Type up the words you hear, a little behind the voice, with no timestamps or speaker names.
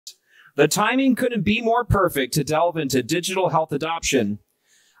The timing couldn't be more perfect to delve into digital health adoption.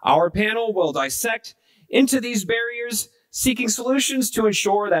 Our panel will dissect into these barriers, seeking solutions to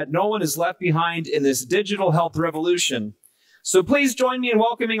ensure that no one is left behind in this digital health revolution. So please join me in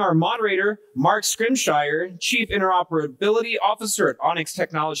welcoming our moderator, Mark Scrimshire, Chief Interoperability Officer at Onyx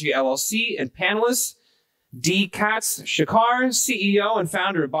Technology LLC, and panelists, D. Katz, Shachar, CEO and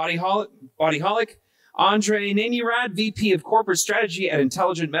founder of Bodyholic, Andrei, Naeymi-Rad, VP of Corporate Strategy at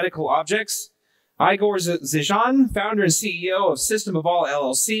Intelligent Medical Objects, Igor, Zijan, founder and CEO of System of All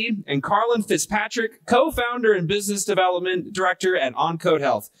LLC, and Carlon, Fitzpatrick, co-founder and Business Development Director at Encode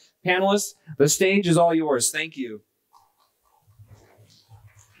Health. Panelists, the stage is all yours. Thank you.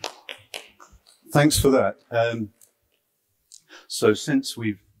 Thanks for that. So since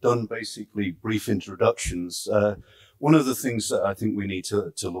we've done basically brief introductions, one of the things that I think we need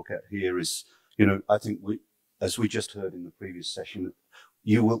to look at here is, I think as we just heard in the previous session,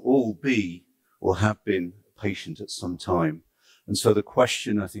 you will all be or have been a patient at some time. And so the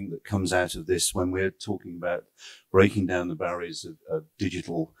question I think that comes out of this when we're talking about breaking down the barriers of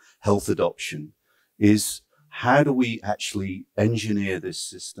digital health adoption is, how do we actually engineer this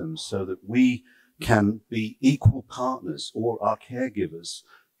system so that we can be equal partners, or our caregivers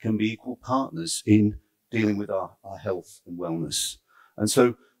can be equal partners in dealing with our health and wellness? And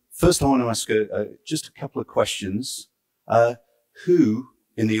so first I want to ask just a couple of questions. Who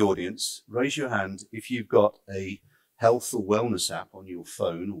in the audience, raise your hand if you've got a health or wellness app on your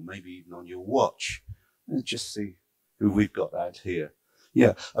phone, or maybe even on your watch. Let's just see who we've got out here.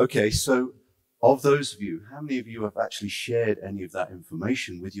 Yeah, okay, so of those of you, how many of you have actually shared any of that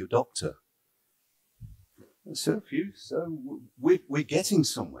information with your doctor? So a few. So we're getting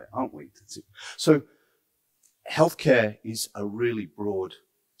somewhere, aren't we? So healthcare is a really broad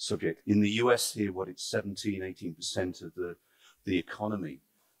subject. In the US here, it's 17, 18% of the economy.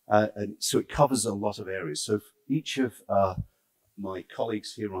 And so it covers a lot of areas. So for each of my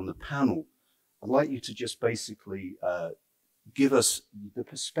colleagues here on the panel, I'd like you to just basically give us the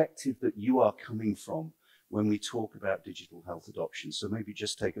perspective that you are coming from when we talk about digital health adoption. So maybe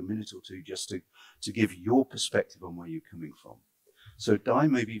just take a minute or two just to give your perspective on where you're coming from. So Di,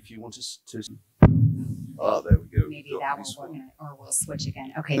 maybe if you want us to... Oh, there we go. Maybe that won't work, or we'll switch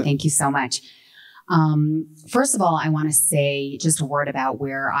again. Okay, thank you so much. First of all, I want to say just a word about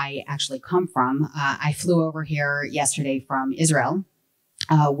where I actually come from. I flew over here yesterday from Israel,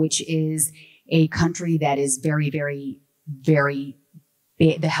 which is a country that is very, very,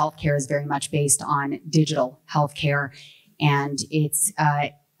 the healthcare is very much based on digital healthcare, and it's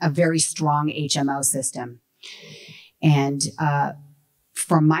a very strong HMO system. And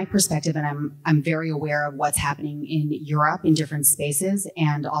from my perspective, and I'm very aware of what's happening in Europe in different spaces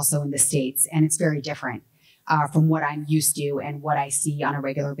and also in the States, and it's very different from what I'm used to and what I see on a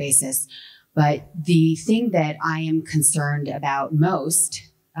regular basis. But the thing that I am concerned about most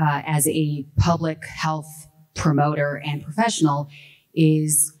as a public health promoter and professional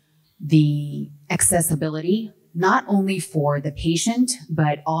is the accessibility, not only for the patient,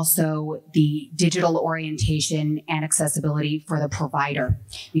 but also the digital orientation and accessibility for the provider,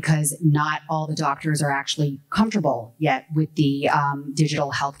 because not all the doctors are actually comfortable yet with the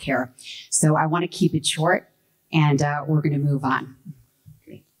digital healthcare. So I want to keep it short, and we're going to move on.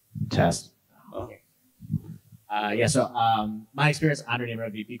 Great. Test. Okay. My experience, Andrei,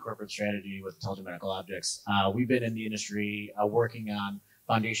 Naeymi-Rad, VP Corporate Strategy with Intelligent Medical Objects. We've been in the industry working on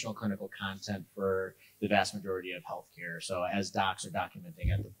foundational clinical content for the vast majority of healthcare. So as docs are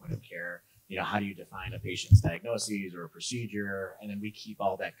documenting at the point of care, how do you define a patient's diagnoses or a procedure? And then we keep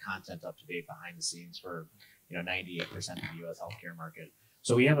all that content up to date behind the scenes for 98% of the US healthcare market.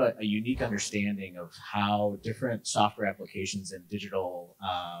 So we have a unique understanding of how different software applications and digital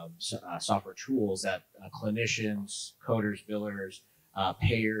software tools that clinicians, coders, billers,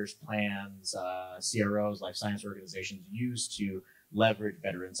 payers, plans, CROs, life science organizations use to leverage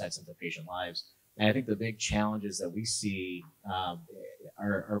better insights into patient lives. And I think the big challenges that we see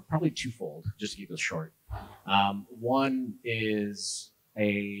are probably twofold, just to keep this short. One is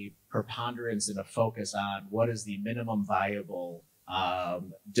a preponderance and a focus on what is the minimum viable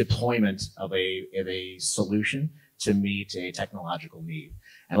deployment of a solution to meet a technological need.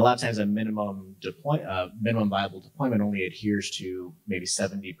 And a lot of times a minimum viable deployment only adheres to maybe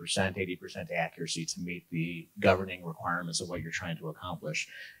 70%, 80% accuracy to meet the governing requirements of what you're trying to accomplish.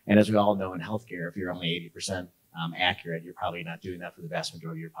 And as we all know in healthcare, if you're only 80% accurate, you're probably not doing that for the vast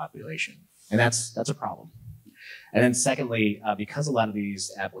majority of your population. And that's a problem. And then secondly, because a lot of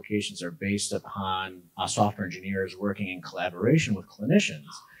these applications are based upon software engineers working in collaboration with clinicians,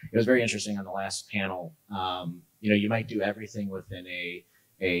 it was very interesting on the last panel. You might do everything within a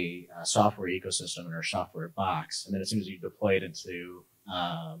a software ecosystem in our software box, and then as soon as you deploy it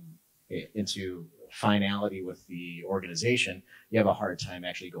into finality with the organization, you have a hard time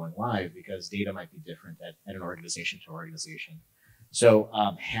actually going live because data might be different at an organization to organization. So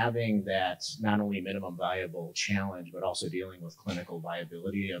having that not only minimum viable challenge, but also dealing with clinical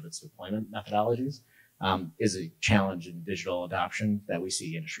viability of its deployment methodologies is a challenge in digital adoption that we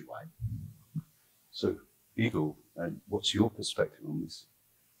see industry-wide. So, Igor, what's your perspective on this?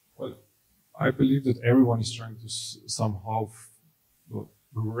 Well, I believe that everyone is trying to somehow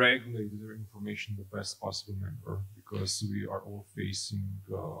regulate their information in the best possible manner, because we are all facing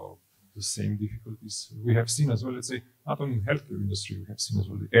the same difficulties. We have seen as well, let's say, not only in healthcare industry, we have seen as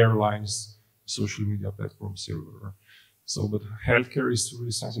well the airlines, social media platforms everywhere. So, but healthcare is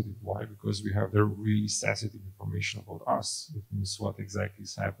really sensitive. Why? Because we have their really sensitive information about us. It means what exactly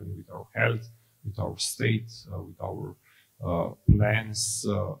is happening with our health, with our state, with our plans,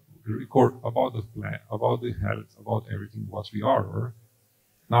 record about the plan, about the health, about everything what we are.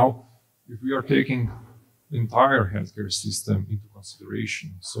 Now, if we are taking the entire healthcare system into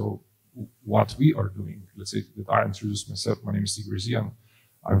consideration, so what we are doing, let's say that I introduce myself, my name is Igor Zijan,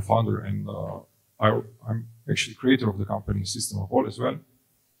 I'm founder and I'm actually creator of the company System of All as well.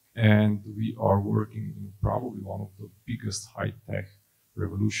 And we are working in probably one of the biggest high-tech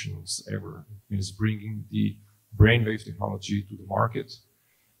revolutions ever. It means bringing the brainwave technology to the market.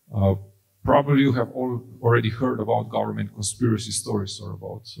 Probably you have all already heard about government conspiracy stories or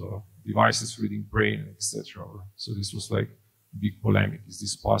about devices reading brain, etc. So this was like a big polemic. Is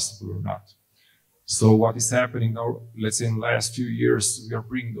this possible or not? So what is happening now, let's say in the last few years, we are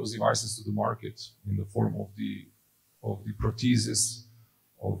bringing those devices to the market in the form of the prostheses,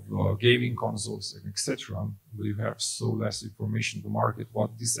 of gaming consoles, etc. But you have so less information in the market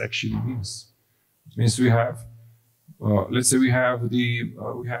what this actually means. It means we have let's say we have the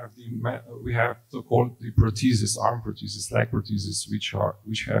so-called the prostheses, arm prostheses, leg prostheses,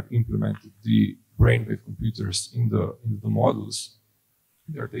 which have implemented the brainwave computers in the models.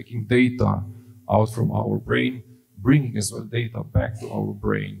 They are taking data out from our brain, bringing as well data back to our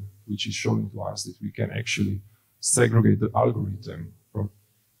brain, which is showing to us that we can actually segregate the algorithm from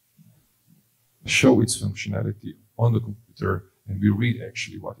show its functionality on the computer, and we read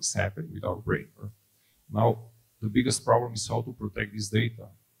actually what is happening with our brain. Now, the biggest problem is how to protect this data,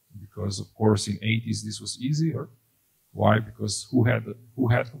 because of course in 80s this was easier. Why? Because who had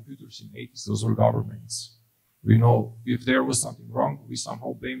computers in 80s? Those were governments. We know if there was something wrong, we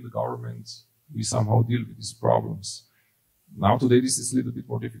somehow blame the government. We somehow deal with these problems. Now today this is a little bit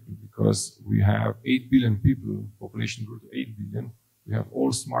more difficult because we have 8 billion people, population grew to 8 billion. We have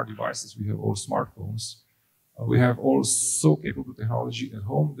all smart devices, we have all smartphones. We have all so capable technology at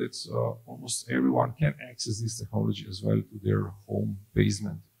home that almost everyone can access this technology as well to their home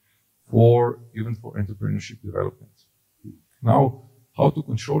basement, even for entrepreneurship development. Now, how to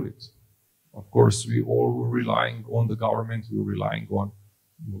control it? Of course, we all were relying on the government, we were relying on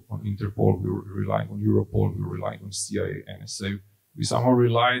Interpol, we were relying on Europol, we were relying on CIA, NSA. We somehow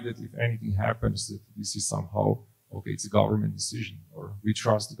rely that if anything happens, that this is somehow, okay, it's a government decision, or we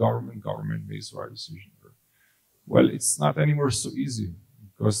trust the government makes the right decision. Well, it's not anymore so easy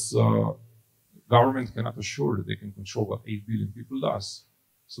because government cannot assure that they can control what 8 billion people does.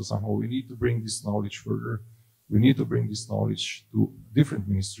 So somehow we need to bring this knowledge further. We need to bring this knowledge to different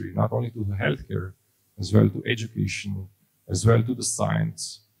ministry, not only to the healthcare, as well to education, as well to the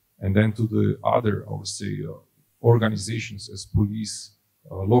science, and then to the other, I would say, organizations as police,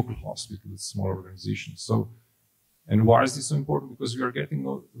 local hospitals, small organizations. So, and why is this so important? Because we are getting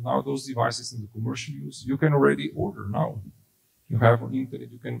now those devices in the commercial use. You can already order now. You have on internet.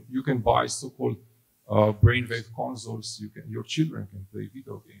 You can buy so-called brainwave consoles. Your children can play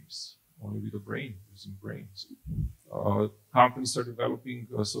video games only with the brain, using brains. Companies are developing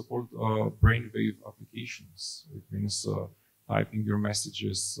so-called brainwave applications. It means typing your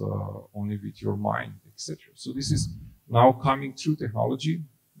messages only with your mind, etc. So this is now coming through technology,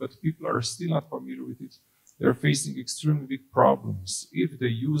 but people are still not familiar with it. They're facing extremely big problems. If they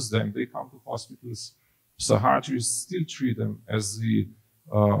use them, they come to hospitals. Psychiatrists still treat them as the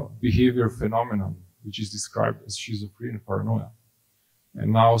behavior phenomenon, which is described as schizophrenia and paranoia.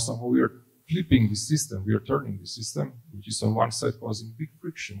 And now somehow we are flipping the system. We are turning the system, which is on one side causing big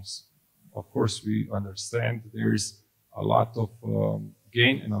frictions. Of course, we understand there is a lot of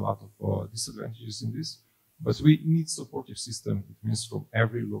gain and a lot of disadvantages in this, but we need supportive system. It means from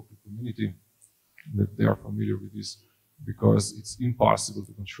every local community that they are familiar with this, because it's impossible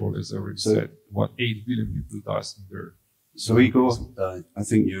to control, as I already said, what 8 billion people does in their. So Igor, I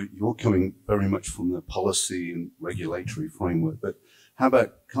think you're coming very much from the policy and regulatory framework, but How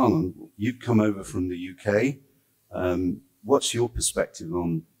about Carlon? You've come over from the UK. What's your perspective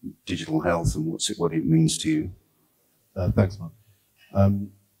on digital health and what it means to you? Thanks, Mark.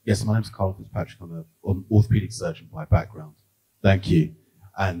 Yes, my name's Carlon Fitzpatrick. I'm an orthopedic surgeon by background. Thank you.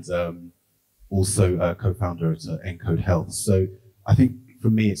 And also a co-founder at Encode Health. So I think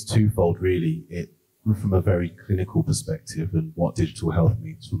for me, it's twofold, really. From a very clinical perspective and what digital health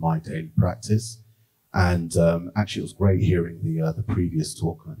means for my daily practice. And actually, it was great hearing the previous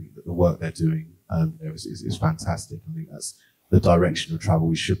talk. I think that the work they're doing is fantastic. I think that's the direction of travel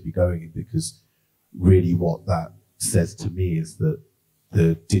we should be going in, because really what that says to me is that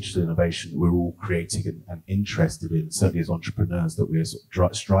the digital innovation that we're all creating and interested in, certainly as entrepreneurs, that we're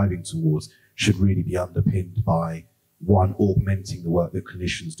sort of striving towards, should really be underpinned by, one, augmenting the work that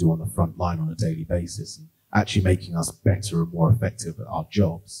clinicians do on the front line on a daily basis and actually making us better and more effective at our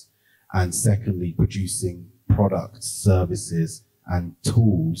jobs. And secondly, producing products, services, and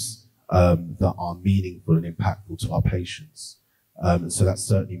tools that are meaningful and impactful to our patients. And so that's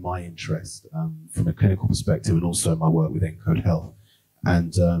certainly my interest from a clinical perspective, and also my work with Encode Health.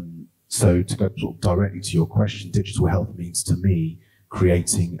 And so to go sort of directly to your question, digital health means to me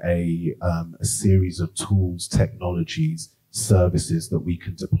creating a series of tools, technologies, services that we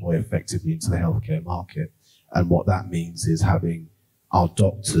can deploy effectively into the healthcare market. And what that means is having our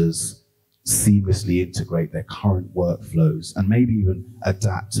doctors seamlessly integrate their current workflows and maybe even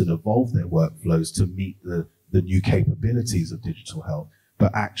adapt and evolve their workflows to meet the new capabilities of digital health,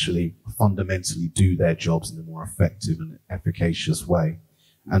 but actually fundamentally do their jobs in a more effective and efficacious way.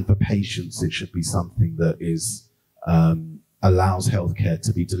 And for patients, it should be something that is allows healthcare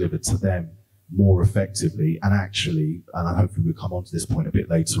to be delivered to them more effectively, and actually, and hopefully we'll come on to this point a bit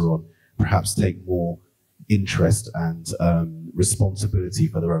later on, perhaps take more interest and responsibility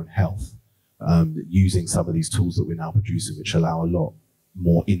for their own health, using some of these tools that we're now producing, which allow a lot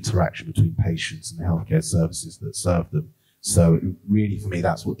more interaction between patients and the healthcare services that serve them. So really, for me,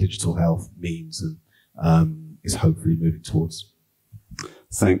 that's what digital health means and is hopefully moving towards.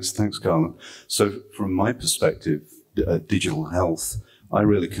 Thanks, Carlon. So from my perspective, digital health, I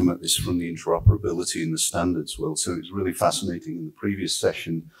really come at this from the interoperability and the standards world. So it's really fascinating. In the previous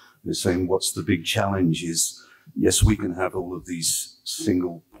session, they're saying what's the big challenge is, yes, we can have all of these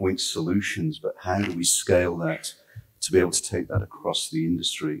single point solutions, but how do we scale that to be able to take that across the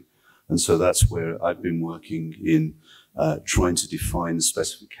industry? And so that's where I've been working in trying to define the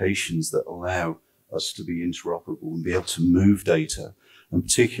specifications that allow us to be interoperable and be able to move data, and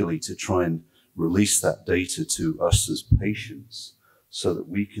particularly to try and release that data to us as patients so that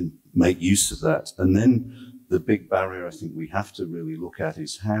we can make use of that. And then the big barrier I think we have to really look at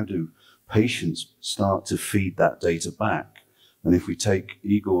is, how do patients start to feed that data back? And if we take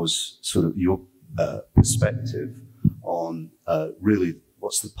Igor's sort of your perspective on really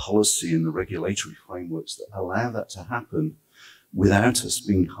what's the policy and the regulatory frameworks that allow that to happen without us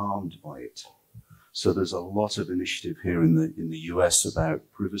being harmed by it. So there's a lot of initiative here in the US about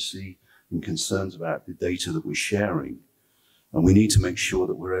privacy and concerns about the data that we're sharing. And we need to make sure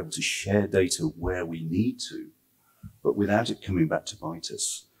that we're able to share data where we need to, but without it coming back to bite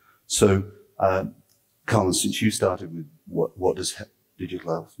us. So, Carlon, since you started with what does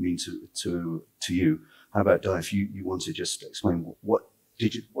digital health mean to you, how about Di, if you want to just explain what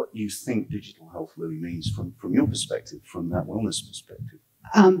you think digital health really means from your perspective, from that wellness perspective?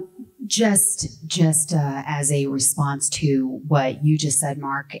 Just as a response to what you just said,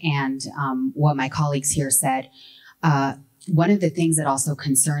 Mark, and what my colleagues here said, one of the things that also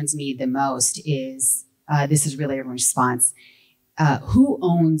concerns me the most is, this is really a response, who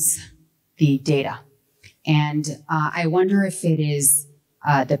owns the data? And I wonder if it is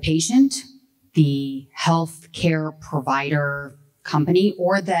the patient, the healthcare provider company,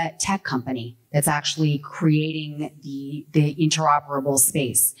 or the tech company that's actually creating the interoperable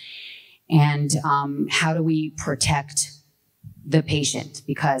space. And how do we protect the patient?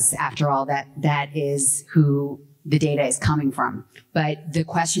 Because after all, that is who the data is coming from. But the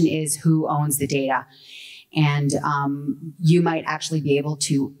question is, who owns the data? And you might actually be able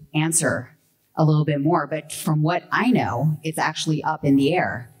to answer a little bit more, but from what I know, it's actually up in the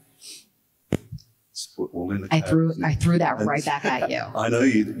air. I threw that right back at you. I know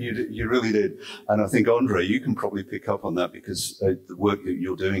you really did. And I think, Andrei, you can probably pick up on that, because the work that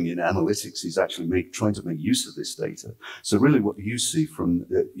you're doing in analytics is actually trying to make use of this data. So really what do you see from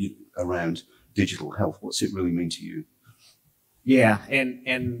around digital health? What's it really mean to you? Yeah,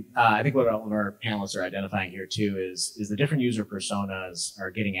 and I think what all of our panelists are identifying here too is the different user personas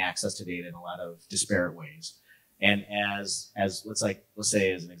are getting access to data in a lot of disparate ways. And as let's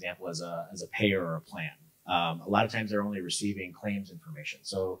say as an example, as a payer or a plan, A lot of times they're only receiving claims information.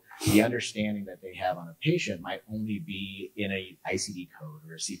 So the understanding that they have on a patient might only be in a ICD code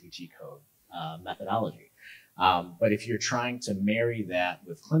or a CPT code methodology. But if you're trying to marry that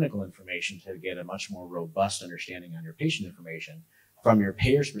with clinical information to get a much more robust understanding on your patient information, from your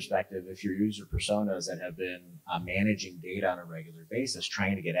payer's perspective, if your user personas that have been managing data on a regular basis,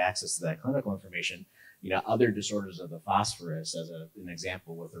 trying to get access to that clinical information, other disorders of the phosphorus, as an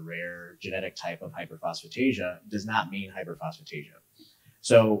example with a rare genetic type of hyperphosphatasia, does not mean hyperphosphatasia.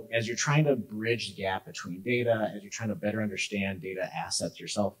 So as you're trying to bridge the gap between data, as you're trying to better understand data assets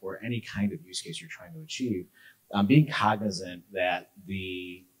yourself for any kind of use case you're trying to achieve, being cognizant that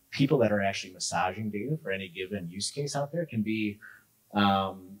the people that are actually massaging data for any given use case out there can be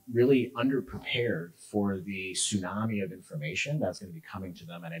really underprepared for the tsunami of information that's going to be coming to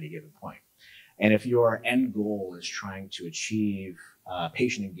them at any given point. And if your end goal is trying to achieve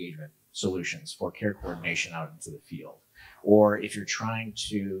patient engagement solutions for care coordination out into the field, or if you're trying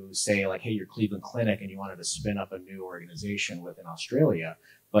to say like, hey, you're Cleveland Clinic and you wanted to spin up a new organization within Australia,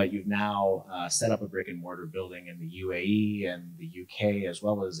 but you've now set up a brick and mortar building in the UAE and the UK, as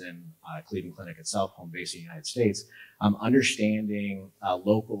well as in Cleveland Clinic itself, home base in the United States, understanding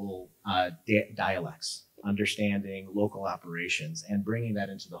local dialects, understanding local operations, and bringing that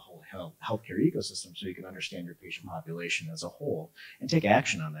into the whole healthcare ecosystem so you can understand your patient population as a whole and take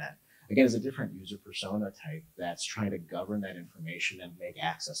action on that. Again, it's a different user persona type that's trying to govern that information and make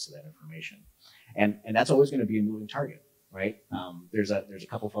access to that information. And that's always going to be a moving target, right? There's a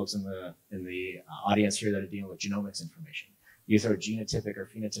couple folks in the audience here that are dealing with genomics information. You throw genotypic or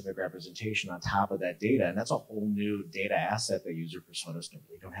phenotypic representation on top of that data, and that's a whole new data asset that user personas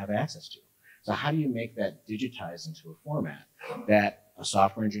really don't have access to. So how do you make that digitized into a format that a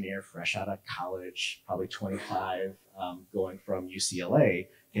software engineer fresh out of college, probably 25, going from UCLA,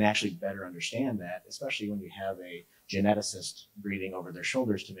 can actually better understand that, especially when you have a geneticist breathing over their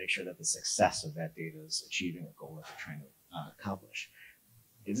shoulders to make sure that the success of that data is achieving a goal that they're trying to accomplish.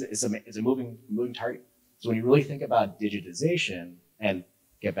 It's a moving target. So when you really think about digitization and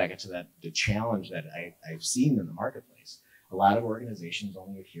get back into the challenge that I've seen in the marketplace, a lot of organizations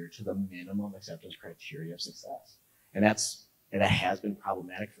only adhere to the minimum acceptance criteria of success. And that has been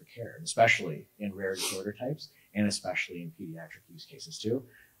problematic for care, especially in rare disorder types, and especially in pediatric use cases too.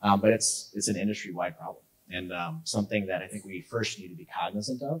 But it's an industry-wide problem, and something that I think we first need to be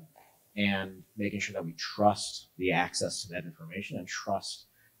cognizant of, and making sure that we trust the access to that information and trust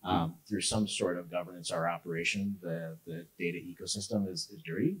through some sort of governance or operation, the data ecosystem is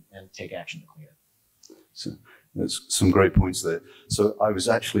dirty, and take action to clean it. So there's some great points there. So I was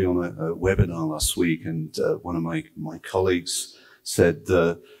actually on a webinar last week, and one of my colleagues said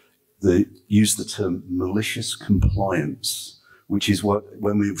they used the term malicious compliance, which is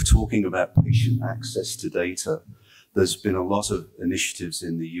when we were talking about patient access to data, there's been a lot of initiatives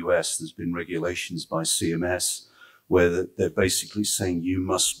in the US. There's been regulations by CMS where they're basically saying you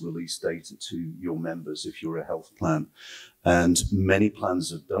must release data to your members if you're a health plan. And many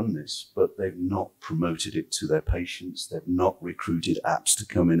plans have done this, but they've not promoted it to their patients. They've not recruited apps to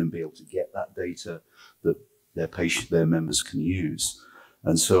come in and be able to get that data that their members can use.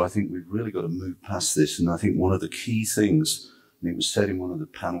 And so I think we've really got to move past this. And I think one of the key things, and it was said in one of the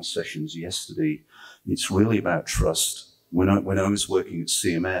panel sessions yesterday, it's really about trust. When I was working at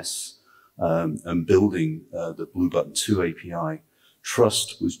CMS and building the Blue Button 2 API,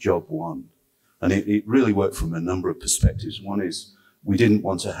 trust was job one. And it really worked from a number of perspectives. One is we didn't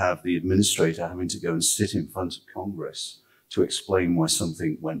want to have the administrator having to go and sit in front of Congress to explain why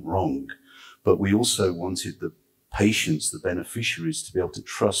something went wrong. But we also wanted the patients, the beneficiaries, to be able to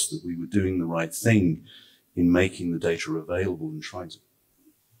trust that we were doing the right thing in making the data available and trying to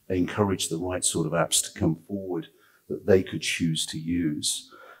encourage the right sort of apps to come forward that they could choose to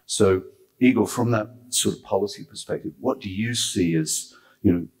use. So, Igor, from that sort of policy perspective, what do you see as,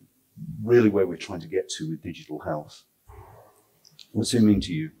 really where we're trying to get to with digital health? What's it mean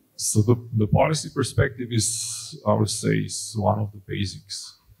to you? So the policy perspective is, I would say, is one of the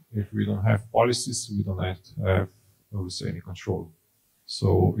basics. If we don't have policies, we don't have, I would say, any control.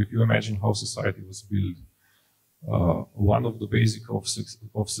 So if you imagine how society was built, one of the basics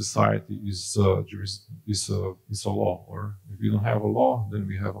of society is a law, or if we don't have a law, then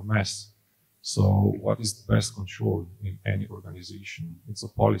we have a mess. So what is the best control in any organization? It's a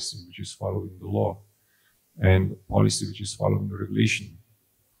policy which is following the law, and policy which is following the regulation.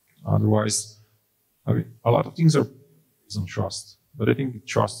 Otherwise, I mean, a lot of things are based on trust, but I think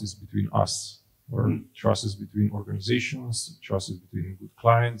trust is between us, or trust is between organizations, trust is between good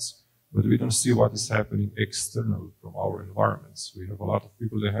clients, but we don't see what is happening external from our environments. We have a lot of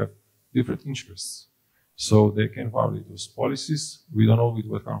people that have different interests. So they can violate those policies. We don't know with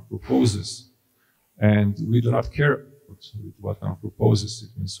what kind of proposals. And we do not care with what kind of proposals.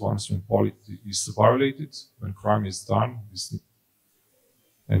 It means once when policy is violated, when crime is done,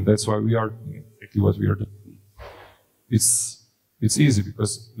 and that's why we are doing exactly what we are doing. It's easy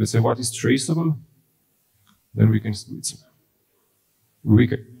because let's say what is traceable, then we can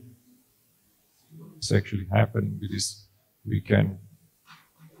it's actually happening with this. We can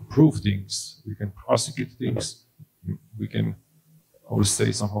prove things, we can prosecute things, we can, I would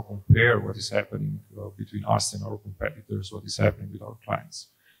say, somehow compare what is happening between us and our competitors, what is happening with our clients.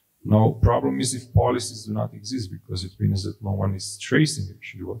 Now, problem is if policies do not exist, because it means that no one is tracing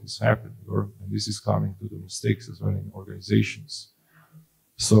actually what is happening, and this is coming to the mistakes as well in organizations.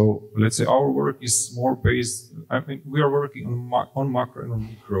 So let's say our work is more based, I mean, we are working on macro and on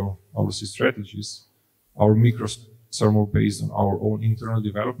micro, I would say, strategies. Our micros are more based on our own internal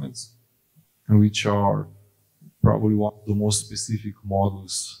developments, and which are probably one of the most specific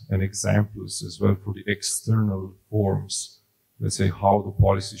models and examples as well for the external forms, let's say how the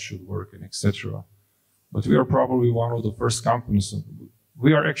policy should work and etc. But we are probably one of the first companies,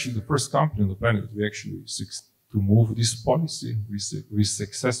 we are actually the first company on the planet we actually to move this policy. We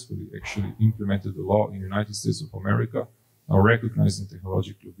successfully actually implemented the law in the United States of America, now recognizing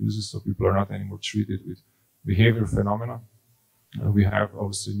technological abuses, so people are not anymore treated with behavior phenomena. We have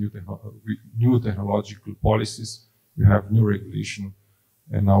also new technological policies, we have new regulation,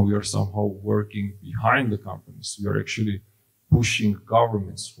 and now we are somehow working behind the companies. We are actually pushing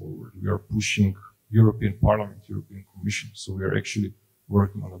governments forward. We are pushing European Parliament, European Commission. So we are actually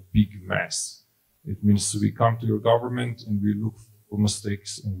working on a big mess. It means we come to your government and we look for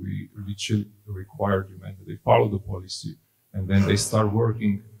mistakes and we literally require demand that they follow the policy, and then they start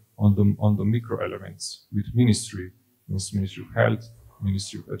working on the micro elements with ministry, means Ministry of Health,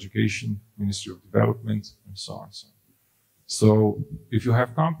 Ministry of Education, Ministry of Development, and so on. So if you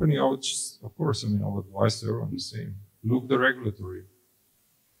have company, I would just, of course, I mean, I would advise everyone the same. Look the regulatory.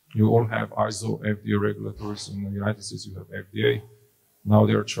 You all have ISO, FDA regulators. In the United States, you have FDA. Now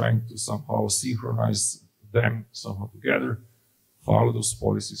they are trying to somehow synchronize them somehow together, follow those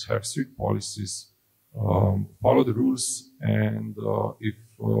policies, have strict policies, follow the rules, and if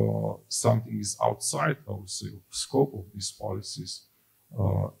something is outside, I would say, of scope of these policies,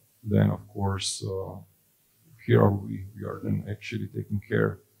 then of course, here are we are then actually taking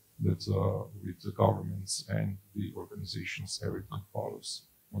care that with the governments and the organizations, everything follows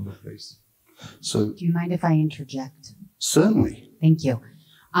on the place. So, do you mind if I interject? Certainly. Thank you.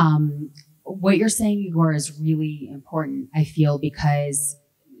 What you're saying, Igor, is really important, I feel, because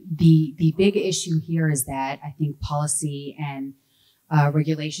the big issue here is that I think policy and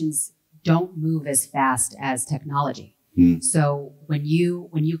regulations don't move as fast as technology. So when you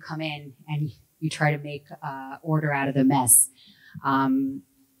come in and you try to make order out of the mess,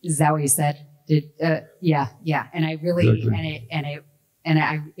 is that what you said? Yeah. And I really, exactly.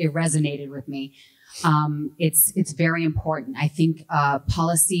 It resonated with me. It's very important. I think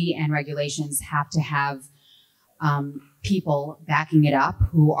policy and regulations have to have people backing it up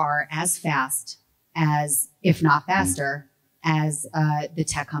who are as fast as, if not faster, as the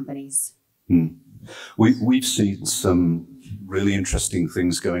tech companies. We've seen some really interesting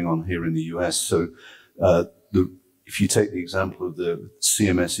things going on here in the US. So if you take the example of the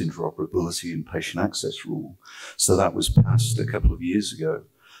CMS interoperability and patient access rule, so that was passed a couple of years ago.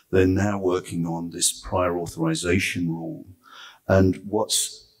 They're now working on this prior authorization rule. And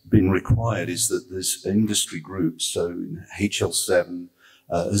what's been required is that there's industry groups, so HL7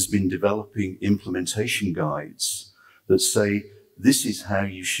 has been developing implementation guides that say, this is how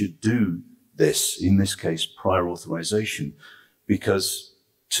you should do this, in this case, prior authorization, because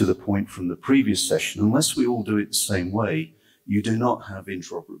to the point from the previous session, unless we all do it the same way, you do not have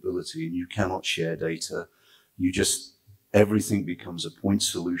interoperability and you cannot share data. Everything becomes a point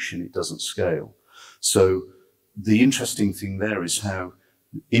solution. It doesn't scale. So the interesting thing there is how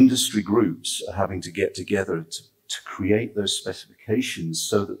industry groups are having to get together to create those specifications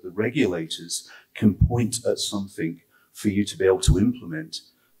so that the regulators can point at something for you to be able to implement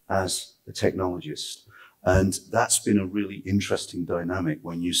as a technologist. And that's been a really interesting dynamic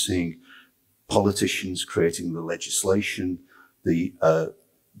when you're seeing politicians creating the legislation, the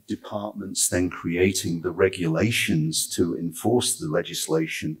departments then creating the regulations to enforce the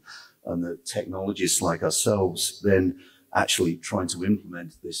legislation, and the technologists like ourselves then actually trying to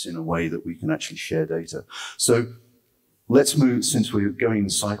implement this in a way that we can actually share data. So let's move, since we're going in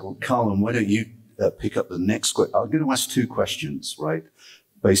the cycle. Carlon, why don't you pick up the next question? I'm going to ask two questions, right,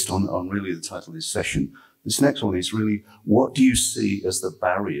 based on really the title of this session. This next one is really, what do you see as the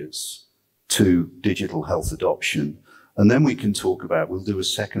barriers to digital health adoption. And then we can talk about, we'll do the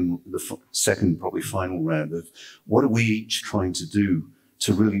second, probably final round of what are we each trying to do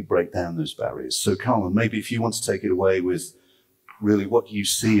to really break down those barriers. So Carlon, maybe if you want to take it away with really what you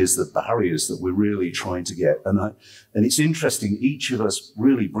see as the barriers that we're really trying to get. And it's interesting, each of us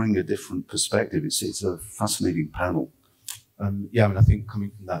really bring a different perspective. It's a fascinating panel. Yeah, I mean, I think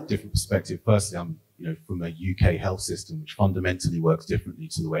coming from that different perspective, firstly, I'm from a UK health system, which fundamentally works differently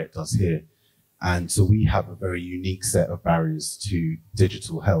to the way it does here. And so we have a very unique set of barriers to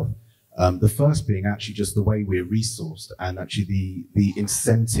digital health. The first being actually just the way we're resourced and actually the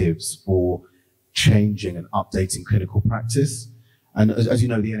incentives for changing and updating clinical practice. And as you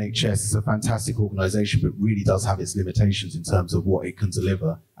know, the NHS is a fantastic organisation, but really does have its limitations in terms of what it can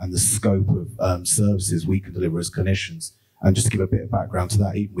deliver and the scope of services we can deliver as clinicians. And just to give a bit of background to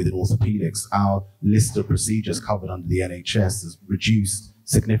that, even within orthopedics, our list of procedures covered under the NHS has reduced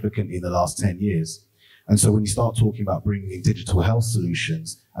significantly in the last 10 years. And so when you start talking about bringing in digital health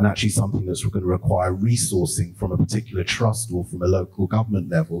solutions and actually something that's going to require resourcing from a particular trust or from a local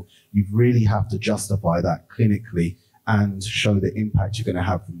government level, you really have to justify that clinically and show the impact you're going to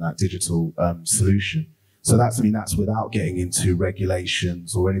have from that digital solution. So that's without getting into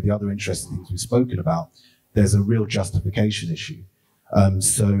regulations or any of the other interesting things we've spoken about. There's a real justification issue.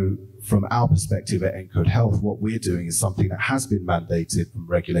 So from our perspective at Encode Health, what we're doing is something that has been mandated from a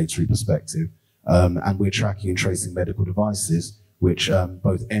regulatory perspective. And we're tracking and tracing medical devices, which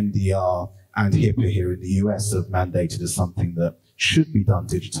both NDR and HIPAA here in the US have mandated as something that should be done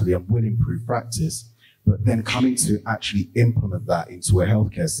digitally and will improve practice. But then coming to actually implement that into a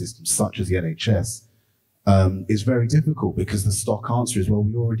healthcare system such as the NHS is very difficult, because the stock answer is, well,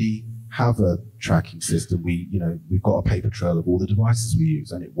 we already have a tracking system. We've got a paper trail of all the devices we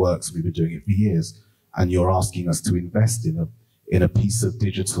use, and it works. We've been doing it for years. And you're asking us to invest in a piece of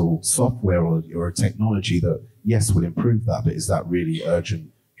digital software or a technology that, yes, will improve that, but is that really urgent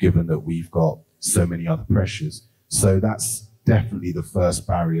given that we've got so many other pressures? So that's definitely the first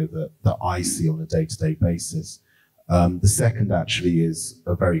barrier that I see on a day-to-day basis. The second actually is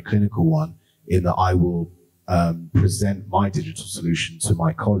a very clinical one, in that I will present my digital solution to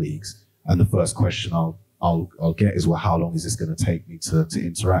my colleagues, and the first question I'll get is, well, how long is this going to take me to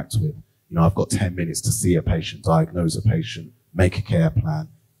interact with? I've got 10 minutes to see a patient, diagnose a patient, make a care plan,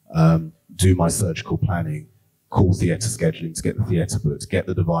 do my surgical planning, call theatre scheduling to get the theatre booked, get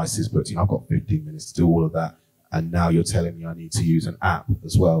the devices booked. I've got 15 minutes to do all of that. And now you're telling me I need to use an app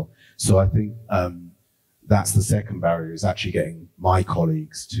as well. So I think that's the second barrier, is actually getting my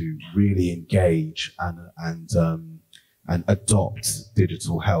colleagues to really engage and adopt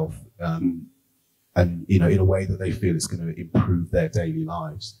digital health, and in a way that they feel it's going to improve their daily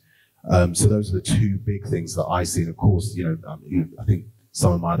lives. So those are the two big things that I see. And of course, I think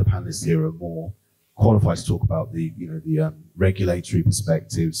some of my other panelists here are more qualified to talk about the regulatory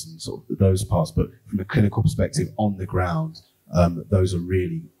perspectives and sort of those parts. But from a clinical perspective on the ground, those are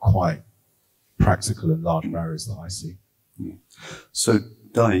really quite practical and large barriers that I see. Yeah. So,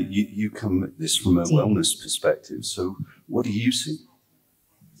 Di, you come at this from a wellness perspective. So what do you see?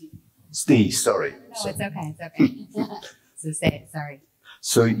 Steve, sorry. No, it's okay. It's okay. So say it, sorry.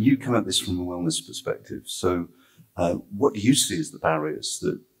 So you come at this from a wellness perspective. So what do you see as the barriers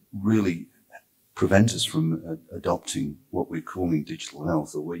that really prevent us from adopting what we're calling digital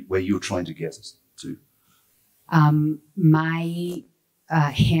health, or where you're trying to get us to? My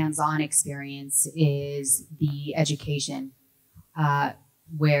hands-on experience is the education,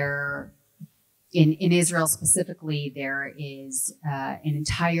 where in Israel specifically, there is an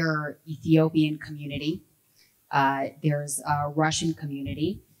entire Ethiopian community. There's a Russian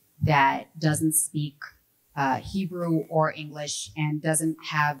community that doesn't speak Hebrew or English and doesn't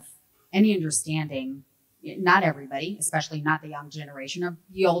have any understanding. Not everybody, especially not the young generation or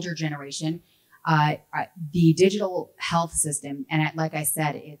the older generation. The digital health system, and like I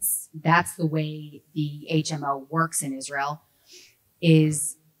said, that's the way the HMO works in Israel,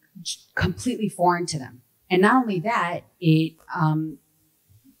 is completely foreign to them. And not only that,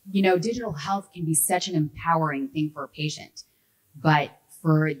 digital health can be such an empowering thing for a patient, but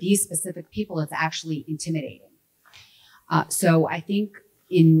for these specific people, it's actually intimidating. So I think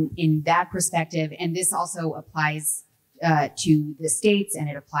in that perspective, and this also applies to the States, and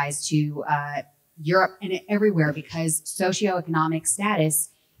it applies to Europe and everywhere, because socioeconomic status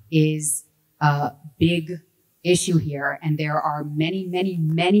is a big issue here. And there are many, many,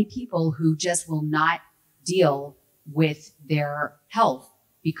 many people who just will not deal with their health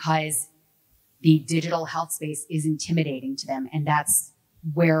because the digital health space is intimidating to them. And that's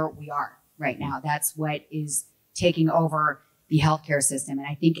where we are right now. That's what is taking over the healthcare system. And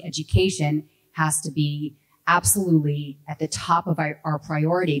I think education has to be absolutely at the top of our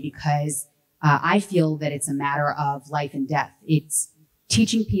priority, because I feel that it's a matter of life and death. It's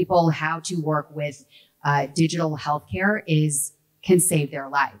teaching people how to work with digital healthcare can save their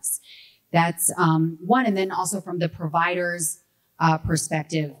lives. That's one. And then also from the provider's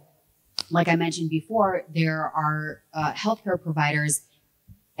perspective, like I mentioned before, there are healthcare providers,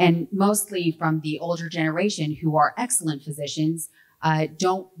 and mostly from the older generation, who are excellent physicians,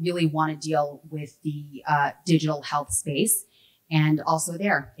 don't really want to deal with the digital health space. And also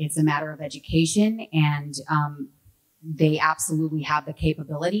there, it's a matter of education, and they absolutely have the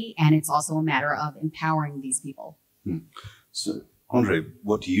capability, and it's also a matter of empowering these people. So, Andrei,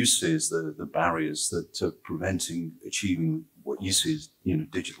 what do you see as the barriers that are preventing achieving what you see as,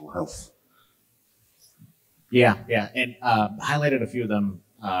 digital health? Yeah, and highlighted a few of them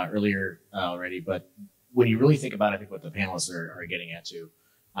earlier already, but when you really think about, I think what the panelists are getting at too,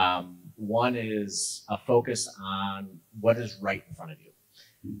 one is a focus on what is right in front of you.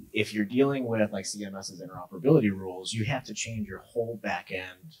 If you're dealing with like CMS's interoperability rules, you have to change your whole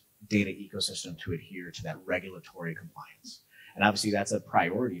back-end data ecosystem to adhere to that regulatory compliance. And obviously that's a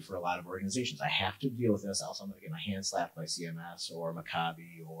priority for a lot of organizations. I have to deal with this, else I'm going to get my hand slapped by CMS or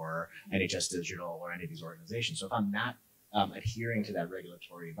Maccabi or NHS Digital or any of these organizations. So if I'm not adhering to that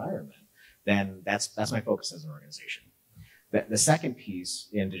regulatory environment, then that's my focus as an organization. The second piece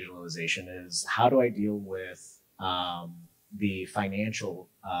in digitalization is, how do I deal with the financial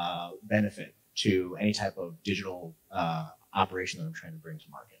benefit to any type of digital operation that I'm trying to bring to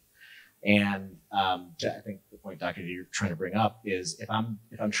market? And I think the point, Doctor, you're trying to bring up is, if I'm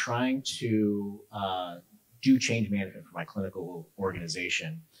trying to do change management for my clinical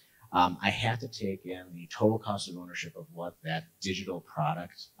organization, I have to take in the total cost of ownership of what that digital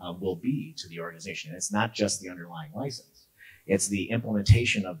product will be to the organization. And it's not just the underlying license. It's the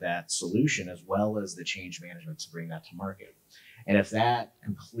implementation of that solution as well as the change management to bring that to market. And if that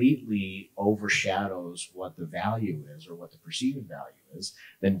completely overshadows what the value is or what the perceived value is,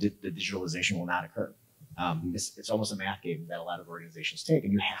 then the digitalization will not occur. It's almost a math game that a lot of organizations take,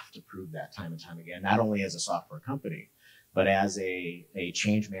 and you have to prove that time and time again, not only as a software company, but as a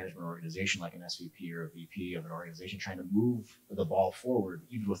change management organization, like an SVP or a VP of an organization trying to move the ball forward,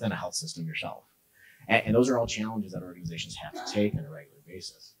 even within a health system yourself. And those are all challenges that organizations have to take on a regular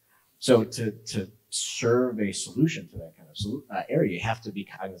basis. So to serve a solution to that kind of area, you have to be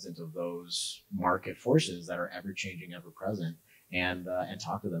cognizant of those market forces that are ever changing, ever present, and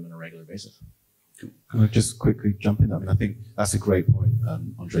talk to them on a regular basis. Can I just quickly jump in? I mean, I think that's a great point,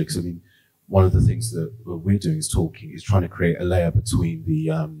 Andrei, because I mean, one of the things that we're doing is trying to create a layer between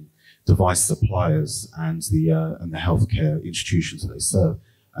the device suppliers and the healthcare institutions that they serve.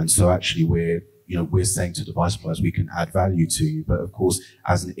 And so actually we're saying to device suppliers, we can add value to you, but of course,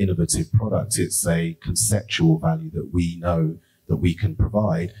 as an innovative product, it's a conceptual value that we know that we can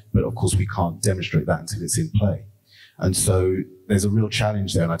provide, but of course we can't demonstrate that until it's in play. And so there's a real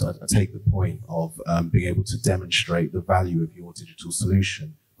challenge there, and I take the point of being able to demonstrate the value of your digital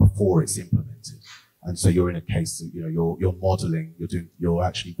solution before it's implemented. And so you're in a case that you're modeling, you're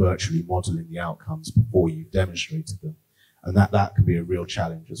actually virtually modeling the outcomes before you've demonstrated them. And that can be a real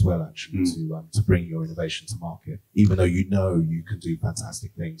challenge as well, actually, to bring your innovation to market, even though you can do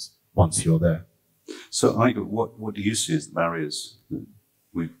fantastic things once you're there. So, Igor, what do you see as the barriers that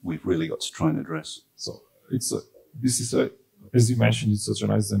we've really got to try and address? So as you mentioned, it's such a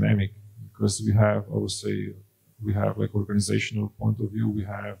nice dynamic, because we have like organizational point of view, we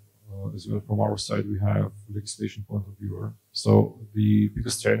have as well from our side, we have legislation point of view. So the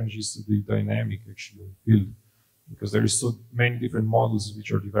biggest challenge is the dynamic actually in the field, because there is so many different models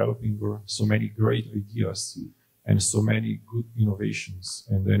which are developing, or so many great ideas and so many good innovations.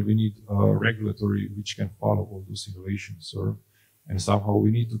 And then we need regulatory which can follow all those innovations. And somehow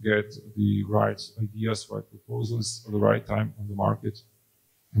we need to get the right ideas, right proposals at the right time on the market,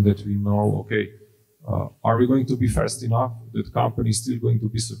 and that we know, okay, are we going to be fast enough that company is still going to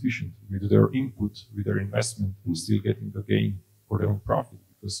be sufficient with their input, with their investment, and still getting the gain for their own profit,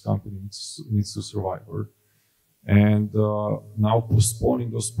 because company needs to survive. And now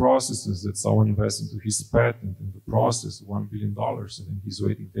postponing those processes that someone invests into his patent and the process, $1 billion, and then he's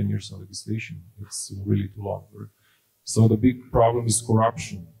waiting 10 years on legislation, it's really too long. So the big problem is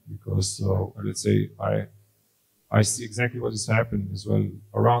corruption, because let's say I see exactly what is happening as well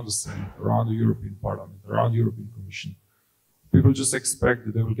around the Senate, around the European Parliament, around the European Commission. People just expect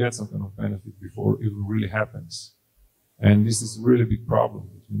that they will get some kind of benefit before it really happens. And this is a really big problem.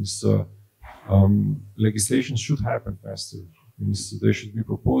 It means legislation should happen faster. It means there should be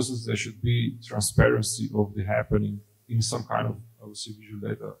proposals, there should be transparency of the happening in some kind of, I would say, visual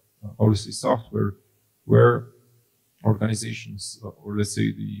data, I would say software, where organizations, or let's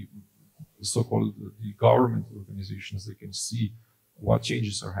say the so-called the government organizations, they can see what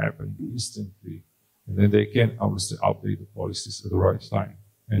changes are happening instantly, and then they can, I would say, update the policies at the right time.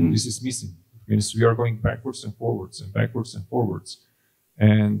 And this is missing. It means we are going backwards and forwards and backwards and forwards.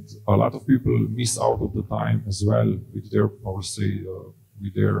 And a lot of people miss out of the time as well with their, I would say,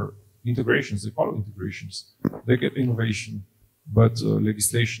 with their integrations. They follow integrations. They get innovation, but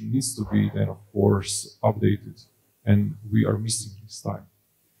legislation needs to be then, of course, updated. And we are missing this time.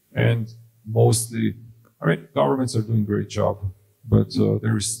 And mostly, I mean, governments are doing a great job, but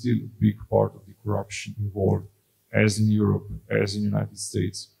there is still a big part of the corruption involved, as in Europe, as in the United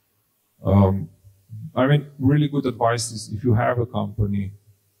States. I mean, really good advice is if you have a company,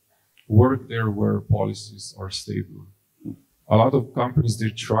 work there where policies are stable. A lot of companies, they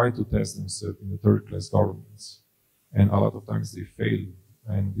try to test themselves in the third-class governments, and a lot of times they fail.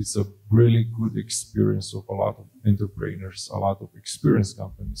 And it's a really good experience of a lot of entrepreneurs, a lot of experienced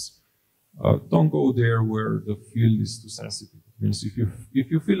companies. Don't go there where the field is too sensitive. It means if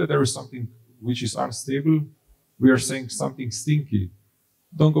you feel that there is something which is unstable, we are saying something stinky,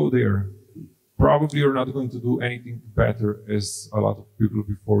 don't go there. Probably you're not going to do anything better as a lot of people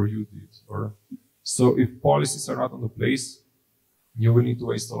before you did. Or so if policies are not on the place, you will need to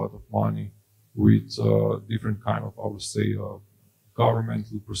waste a lot of money with different kind of, I would say,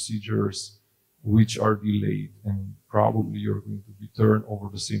 governmental procedures which are delayed, and probably you're going to be turned over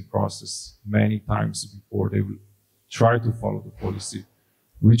the same process many times before they will try to follow the policy,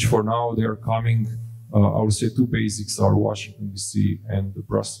 which for now they are coming. I would say two basics are Washington, D.C. and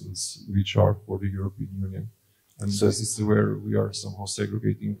Brussels, which are for the European Union. And so this is where we are somehow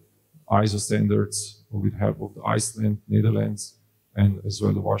segregating ISO standards with help of the Iceland, Netherlands, and as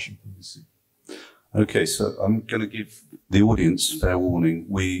well the Washington, D.C. Okay, so I'm going to give the audience fair warning.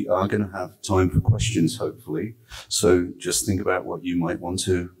 We are going to have time for questions, hopefully. So just think about what you might want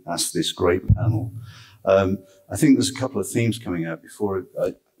to ask this great panel. I think there's a couple of themes coming out before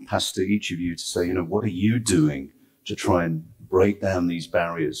I pass to each of you to say, you know, what are you doing to try and break down these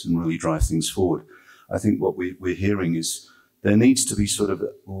barriers and really drive things forward? I think what we're hearing is there needs to be sort of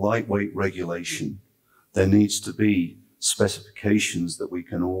lightweight regulation. There needs to be specifications that we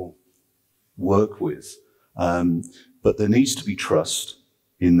can all work with, but there needs to be trust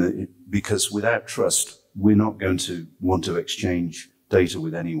because without trust, we're not going to want to exchange data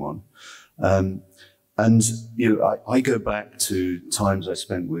with anyone. And you know, I go back to times I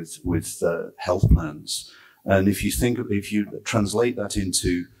spent with health plans, and if you translate that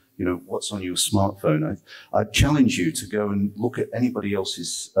into what's on your smartphone, I challenge you to go and look at anybody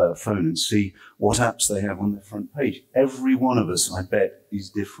else's phone and see what apps they have on their front page. Every one of us, I bet,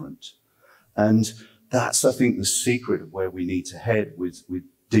 is different. And that's, I think, the secret of where we need to head with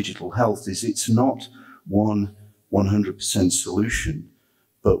digital health is it's not one 100% solution,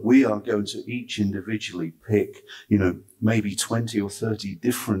 but we are going to each individually pick, maybe 20 or 30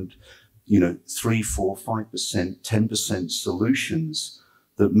 different, 3, 4, 5%, 10% solutions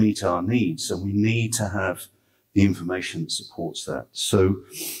that meet our needs. And we need to have the information that supports that. So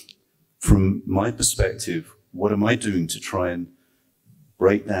from my perspective, what am I doing to try and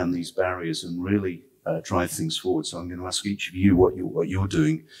break down these barriers and really drive things forward? So I'm going to ask each of you what you're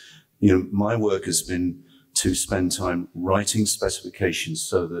doing. My work has been to spend time writing specifications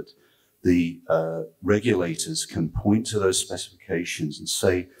so that the regulators can point to those specifications and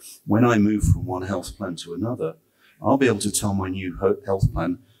say, when I move from one health plan to another, I'll be able to tell my new health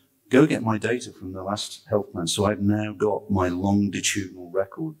plan, go get my data from the last health plan. So I've now got my longitudinal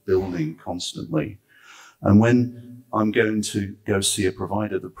record building constantly. And when I'm going to go see a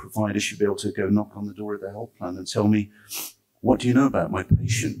provider, the provider should be able to go knock on the door of their health plan and tell me, what do you know about my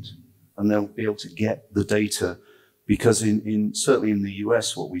patient? And they'll be able to get the data, because certainly in the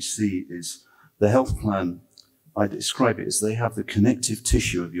US, what we see is the health plan, I describe it as they have the connective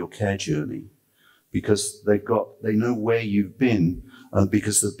tissue of your care journey, because they know where you've been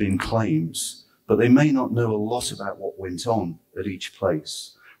because there've been claims, but they may not know a lot about what went on at each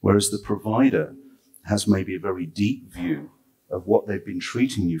place. Whereas the provider has maybe a very deep view of what they've been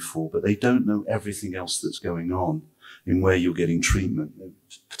treating you for, but they don't know everything else that's going on in where you're getting treatment.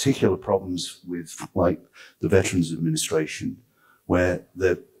 Particular problems with, like, the Veterans Administration, where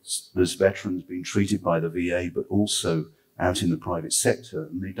there's veterans being treated by the VA, but also out in the private sector,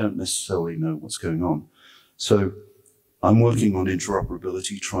 and they don't necessarily know what's going on. So I'm working on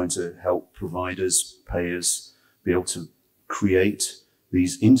interoperability, trying to help providers, payers be able to create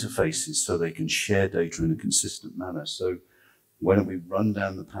these interfaces so they can share data in a consistent manner. So why don't we run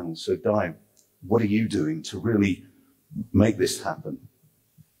down the panel? So Di, what are you doing to really make this happen?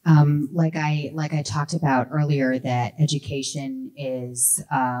 Like I talked about earlier, that education is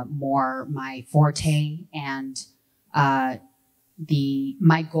more my forte, and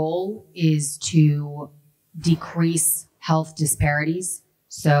my goal is to decrease health disparities.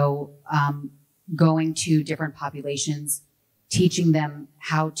 So going to different populations, teaching them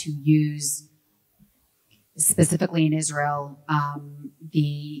how to use, specifically in Israel,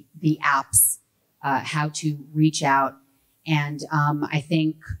 the apps, how to reach out. And I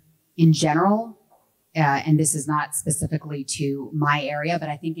think in general, and this is not specifically to my area, but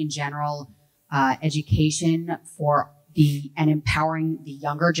I think in general, education and empowering the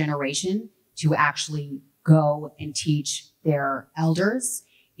younger generation to actually go and teach their elders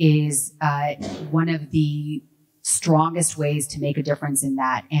is one of the strongest ways to make a difference in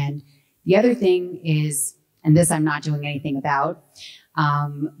that. And the other thing is, and this I'm not doing anything about,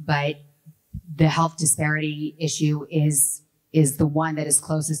 but the health disparity issue is the one that is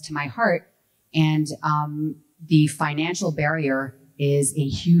closest to my heart. And the financial barrier is a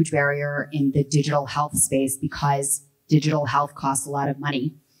huge barrier in the digital health space, because digital health costs a lot of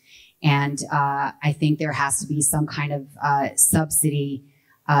money. And I think there has to be some kind of subsidy.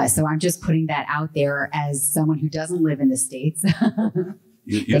 So I'm just putting that out there as someone who doesn't live in the States.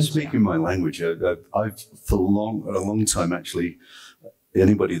 You're speaking my language. I've for a long time, actually,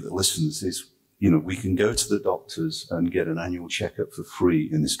 anybody that listens is, we can go to the doctors and get an annual checkup for free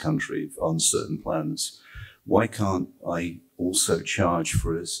in this country on certain plans. Why can't I also charge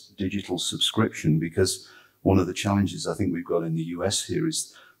for a digital subscription? Because one of the challenges I think we've got in the US here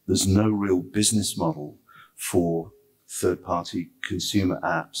is there's no real business model for third-party consumer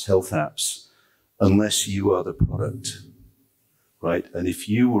apps, health apps, unless you are the product, right? And if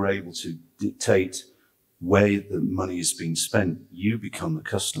you were able to dictate where the money is being spent, you become the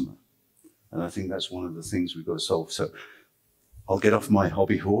customer. And I think that's one of the things we've got to solve. So I'll get off my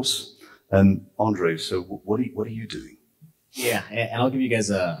hobby horse. And Andrei, so what are you doing? Yeah, and I'll give you guys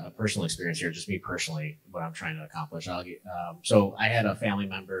a personal experience here, just me personally, what I'm trying to accomplish. So I had a family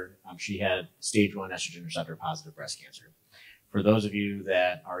member, she had stage 1 estrogen receptor positive breast cancer. For those of you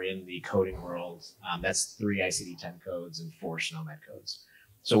that are in the coding world, that's 3 ICD-10 codes and 4 SNOMED codes.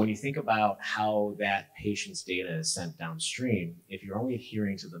 So when you think about how that patient's data is sent downstream, if you're only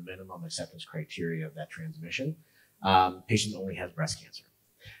adhering to the minimum acceptance criteria of that transmission, patient only has breast cancer.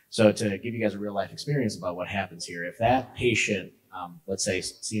 So to give you guys a real life experience about what happens here, if that patient, let's say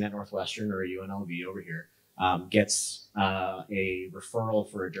seen at Northwestern or UNLV over here, gets a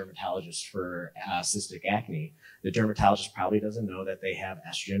referral for a dermatologist for cystic acne, the dermatologist probably doesn't know that they have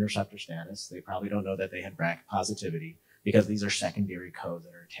estrogen receptor status. They probably don't know that they had BRCA positivity, because these are secondary codes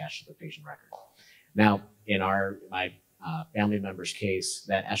that are attached to the patient record. Now, in my family member's case,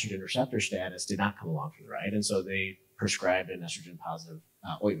 that estrogen receptor status did not come along for the ride, and so they prescribed an estrogen positive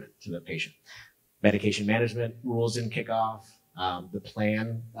ointment to the patient. Medication management rules didn't kick off. The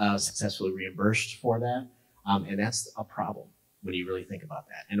plan successfully reimbursed for that, and that's a problem when you really think about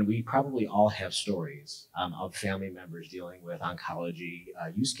that. And we probably all have stories of family members dealing with oncology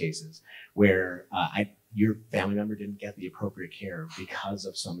use cases where your family member didn't get the appropriate care because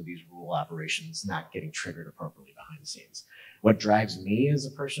of some of these rural operations not getting triggered appropriately behind the scenes. What drives me as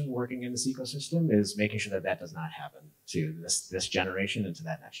a person working in this ecosystem is making sure that that does not happen to this generation and to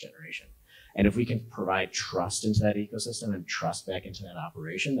that next generation. And if we can provide trust into that ecosystem and trust back into that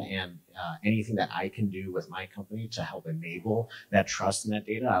operation, and anything that I can do with my company to help enable that trust in that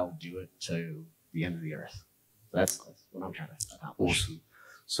data, I'll do it to the end of the earth. So that's what I'm trying to accomplish. Awesome.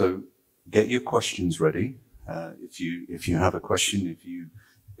 So get your questions ready. If you have a question, if you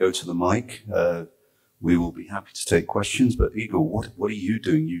go to the mic, we will be happy to take questions. But Igor, what are you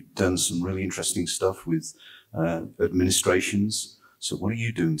doing? You've done some really interesting stuff with administrations. So what are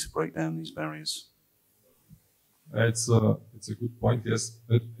you doing to break down these barriers? It's a good point. Yes,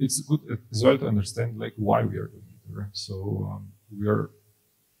 it's good as well to understand why we are doing it. Right? So we are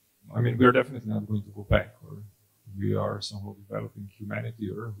definitely not going to go back, or we are somehow developing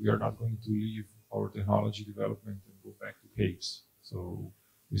humanity, or we are not going to leave our technology development and go back to caves. So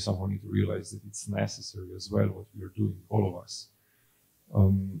we somehow need to realize that it's necessary as well what we are doing, all of us.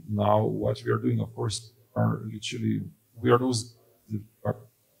 Now, what we are doing, of course, are literally we are those.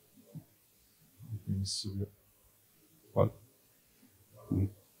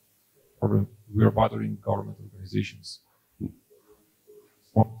 We are bothering government organizations.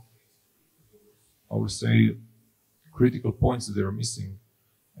 I would say critical points that they are missing,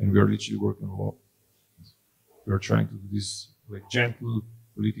 and we are literally working a lot. We are trying to do this gentle,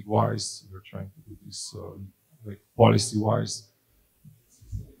 politic-wise. We are trying to do this policy-wise.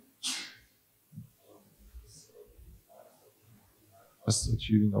 us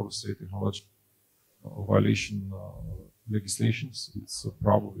achieving, I would say, technology violation legislations. It's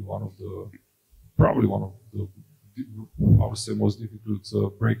probably one of the, I would say, most difficult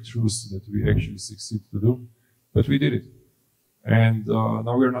breakthroughs that we actually succeed to do. But we did it. And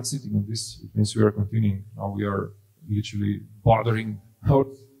now we are not sitting on this. It means we are continuing. Now we are literally bothering our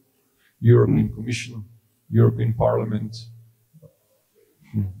European Commission, European Parliament,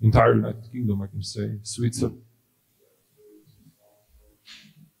 entire United Kingdom, I can say, Switzerland.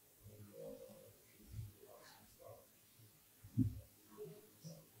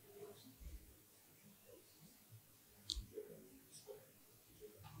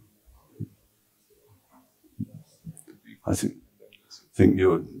 I think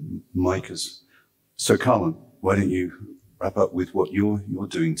your mic is... So, Carlon, why don't you wrap up with what you're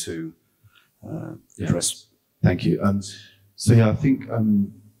doing to address... Thank you. So yeah, I think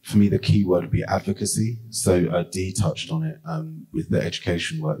for me the key word would be advocacy. So Dee touched on it with the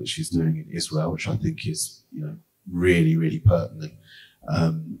education work that she's doing in Israel, which I think is really, really pertinent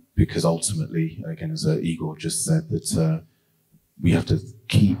because ultimately, again, as Igor just said, that we have to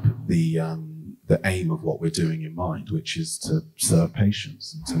keep the aim of what we're doing in mind, which is to serve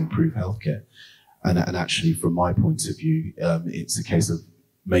patients and to improve healthcare. And actually, from my point of view, it's a case of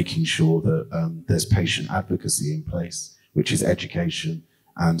making sure that there's patient advocacy in place, which is education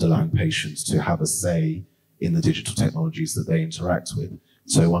and allowing patients to have a say in the digital technologies that they interact with.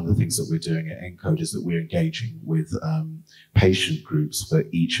 So one of the things that we're doing at Encode is that we're engaging with patient groups for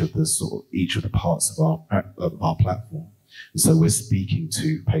each of the parts of our platform. And so we're speaking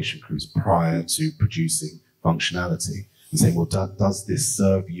to patient groups prior to producing functionality and saying, well, does this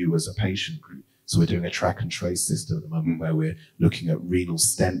serve you as a patient group? So we're doing a track and trace system at the moment where we're looking at renal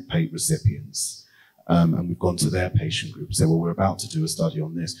stent recipients. And we've gone to their patient group and said, well, we're about to do a study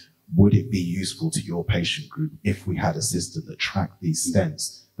on this. Would it be useful to your patient group if we had a system that tracked these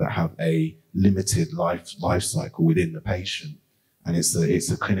stents that have a limited life cycle within the patient? And it's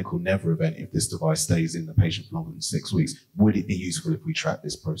a clinical never event if this device stays in the patient for longer than 6 weeks. Would it be useful if we track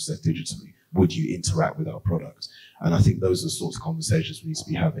this process digitally? Would you interact with our product? And I think those are the sorts of conversations we need to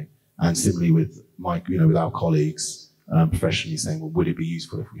be having. And similarly with with our colleagues professionally saying, well, would it be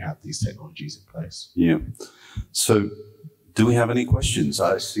useful if we had these technologies in place? Yeah. So do we have any questions?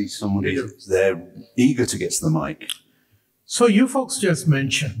 I see somebody there eager to get to the mic. So you folks just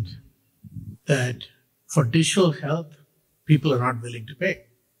mentioned that for digital health, people are not willing to pay.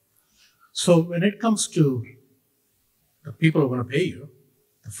 So when it comes to the people who are going to pay you,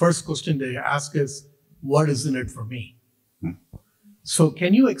 the first question they ask is, what is in it for me? So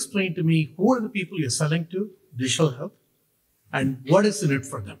can you explain to me who are the people you're selling to, digital health, and what is in it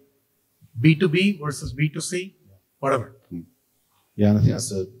for them? B2B versus B2C, whatever. Yeah, and I think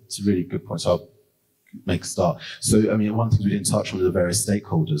that's a really good point. So I'll make a start. So, I mean, one thing we didn't touch on are the various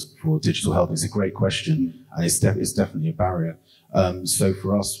stakeholders for digital health. It's a great question, and it's definitely a barrier. So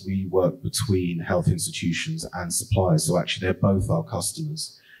for us, we work between health institutions and suppliers. So actually, they're both our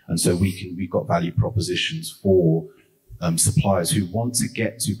customers. And so we've got value propositions for suppliers who want to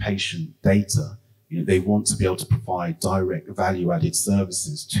get to patient data. They want to be able to provide direct value-added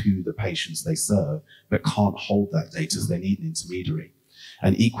services to the patients they serve, but can't hold that data, so they need an intermediary.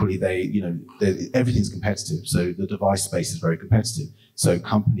 And equally, everything's competitive. So the device space is very competitive. So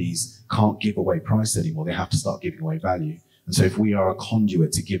companies can't give away price anymore. They have to start giving away value. And so if we are a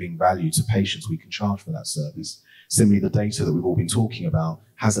conduit to giving value to patients, we can charge for that service. Similarly, the data that we've all been talking about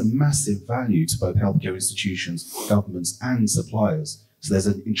has a massive value to both healthcare institutions, governments, and suppliers. So there's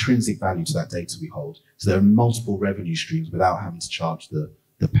an intrinsic value to that data we hold. So there are multiple revenue streams without having to charge the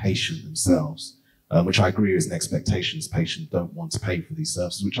patient themselves, which I agree is an expectation. Patients don't want to pay for these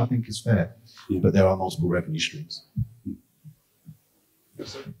services, which I think is fair, but there are multiple revenue streams.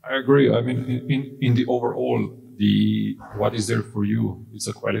 I agree. I mean, in the overall, what is there for you? It's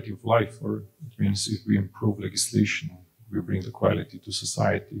a quality of life, or it means if we improve legislation, we bring the quality to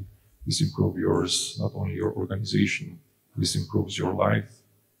society. This improves yours, not only your organization. This improves your life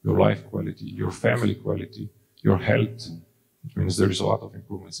quality, your family quality, your health. It means there is a lot of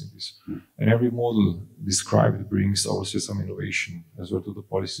improvements in this. And every model described brings also some innovation as well to the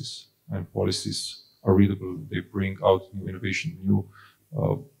policies. And policies are readable. They bring out new innovation,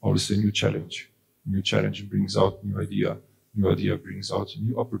 new challenge. New challenge brings out new idea. New idea brings out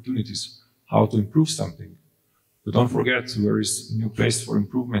new opportunities, how to improve something. But don't forget, there is a new place for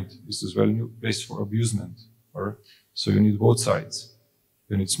improvement. This is well a new place for abusement. So you need both sides.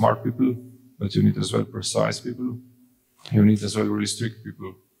 You need smart people, but you need as well precise people. You need as well really strict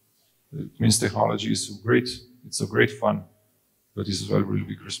people. It means technology is so great. It's a great fun, but it's as well really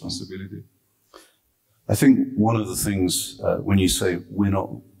big responsibility. I think one of the things when you say we're not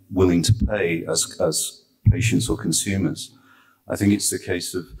willing to pay as patients or consumers, I think it's the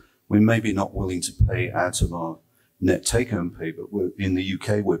case of we're maybe not willing to pay out of our net take-home pay, but in the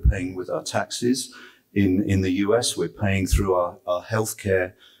UK, we're paying with our taxes. In the US, we're paying through our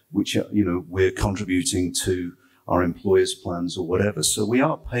healthcare, which, we're contributing to our employers' plans or whatever. So we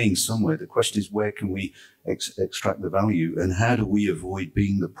are paying somewhere. The question is, where can we extract the value, and how do we avoid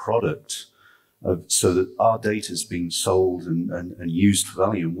being the product so that our data is being sold and used for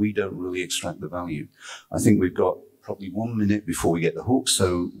value, and we don't really extract the value? I think we've got probably 1 minute before we get the hook.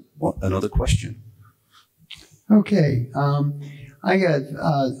 So another question? Okay. I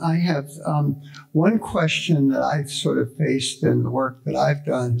have one question that I've sort of faced in the work that I've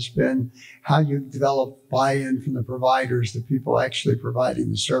done has been how you develop buy-in from the providers, the people actually providing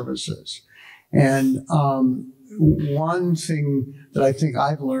the services. And one thing that I think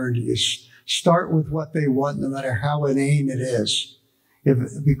I've learned is start with what they want, no matter how inane it is.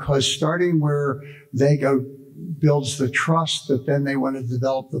 Because starting where they go builds the trust that then they want to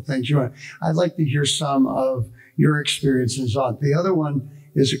develop the things you want. I'd like to hear some of your experiences on. The other one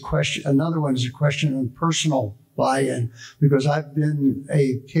is another one is a question on personal buy-in, because I've been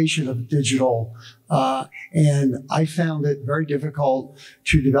a patient of digital, and I found it very difficult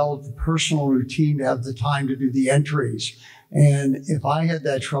to develop the personal routine to have the time to do the entries. And if I had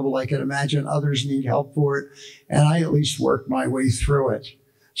that trouble, I can imagine others need help for it, and I at least worked my way through it.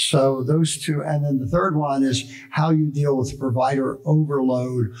 So those two, and then the third one is how you deal with provider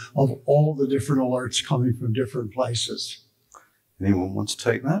overload of all the different alerts coming from different places. Anyone want to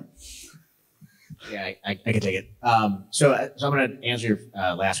take that? Yeah, I can take it. So I'm going to answer your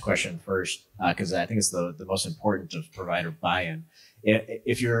last question first, because I think it's the most important of provider buy-in.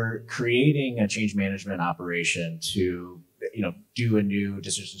 If you're creating a change management operation to do a new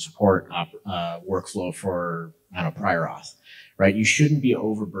decision support workflow for prior auth, right? You shouldn't be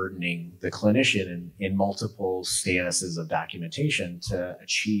overburdening the clinician in multiple statuses of documentation to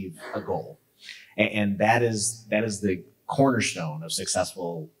achieve a goal, and that is the cornerstone of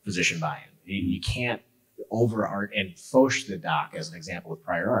successful physician buy-in. You can't overart and force the doc, as an example with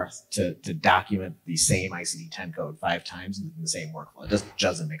prior auth, to document the same ICD-10 code 5 times in the same workflow. It just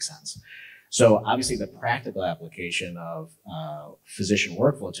doesn't make sense. So obviously the practical application of physician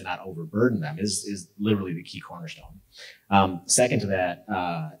workflow to not overburden them is literally the key cornerstone. Second to that,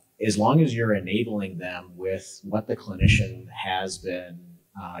 as long as you're enabling them with what the clinician has been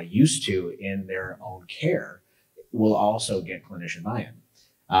used to in their own care, will also get clinician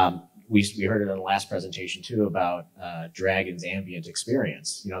buy-in. We heard it in the last presentation too about Dragon's ambient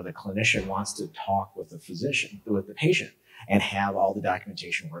experience. The clinician wants to talk with the physician, with the patient, and have all the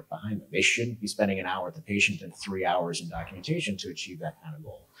documentation work behind them. They shouldn't be spending an hour with the patient and 3 hours in documentation to achieve that kind of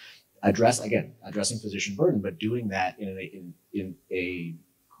goal. Addressing physician burden, but doing that in a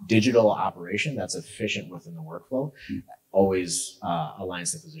digital operation that's efficient within the workflow always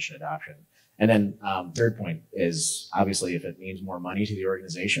aligns to physician adoption. And then third point is, obviously, if it means more money to the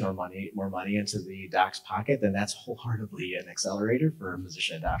organization or more money into the doc's pocket, then that's wholeheartedly an accelerator for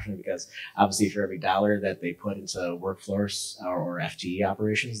physician adoption, because obviously for every dollar that they put into workforce or FTE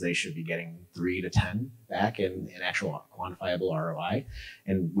operations, they should be getting 3 to 10 back in actual quantifiable ROI.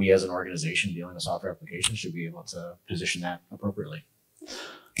 And we as an organization dealing with software applications should be able to position that appropriately.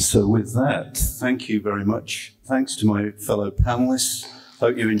 So with that, thank you very much. Thanks to my fellow panelists.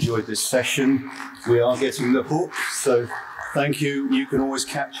 Hope you enjoyed this session. We are getting the hook, so thank you. You can always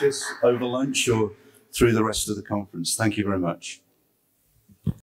catch us over lunch or through the rest of the conference. Thank you very much.